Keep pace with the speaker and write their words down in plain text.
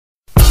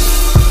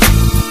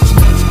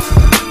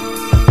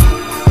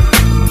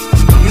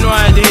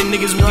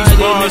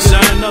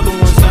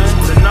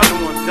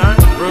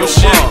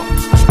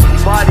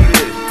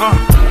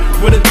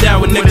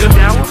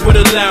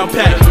with a loud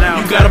pack.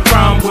 You got a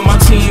problem with my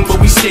team, but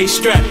we stay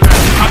strapped.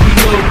 I be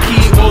low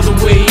key all the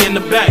way in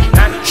the back.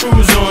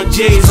 Trues on,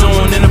 J's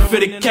on, and a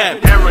fitted cap.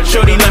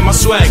 Shorty like my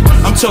swag,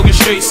 I'm talking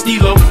straight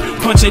stilo.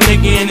 Punch a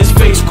nigga in his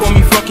face, call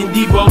me fucking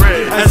Debo.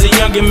 As a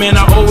youngin' man,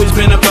 I always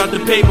been about the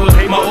paper.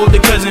 My older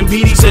cousin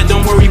BD said,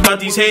 don't worry about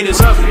these haters.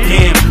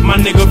 Damn, my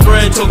nigga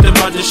Fred talked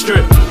about the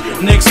strip.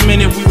 Next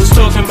minute we was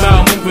talking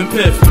about moving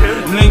piff.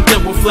 Linked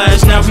up with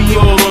Flash, now we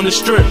all on the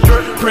strip.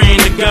 Praying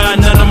to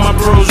God, none of my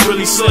bros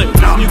really slip.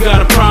 You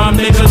got a problem,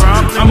 niggas?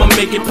 I'ma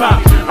make it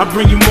pop. I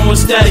bring you more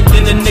static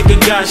than the nigga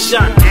got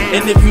shot.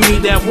 And if you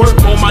need that work,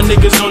 all my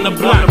niggas on the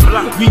block.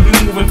 We be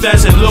moving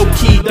fast and low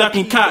key,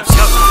 ducking cops.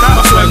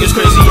 My swag is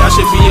crazy, I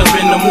should be up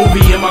in the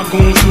movie. And my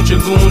goons, with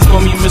your goons,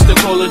 call me Mr.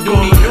 Call of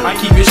Duty. I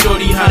keep it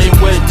shorty hot and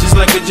wet, just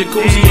like a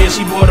jacuzzi. And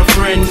she bought a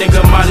friend,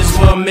 nigga, might as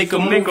well make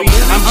a movie.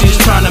 I'm just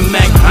trying to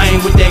mac, I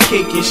ain't with that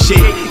cake and shit.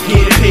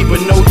 Getting paper,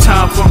 no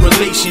time for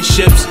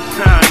relationships.